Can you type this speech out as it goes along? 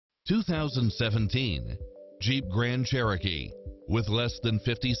2017 Jeep Grand Cherokee. With less than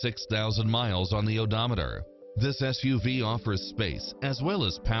 56,000 miles on the odometer, this SUV offers space as well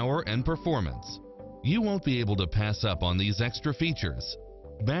as power and performance. You won't be able to pass up on these extra features: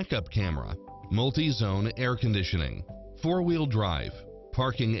 backup camera, multi-zone air conditioning, four-wheel drive,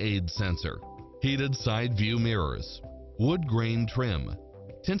 parking aid sensor, heated side view mirrors, wood grain trim,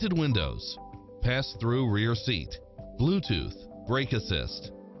 tinted windows, pass-through rear seat, Bluetooth, brake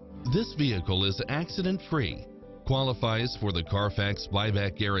assist. This vehicle is accident-free, qualifies for the Carfax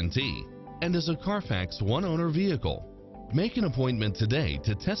buyback guarantee, and is a Carfax one-owner vehicle. Make an appointment today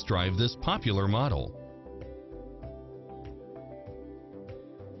to test drive this popular model.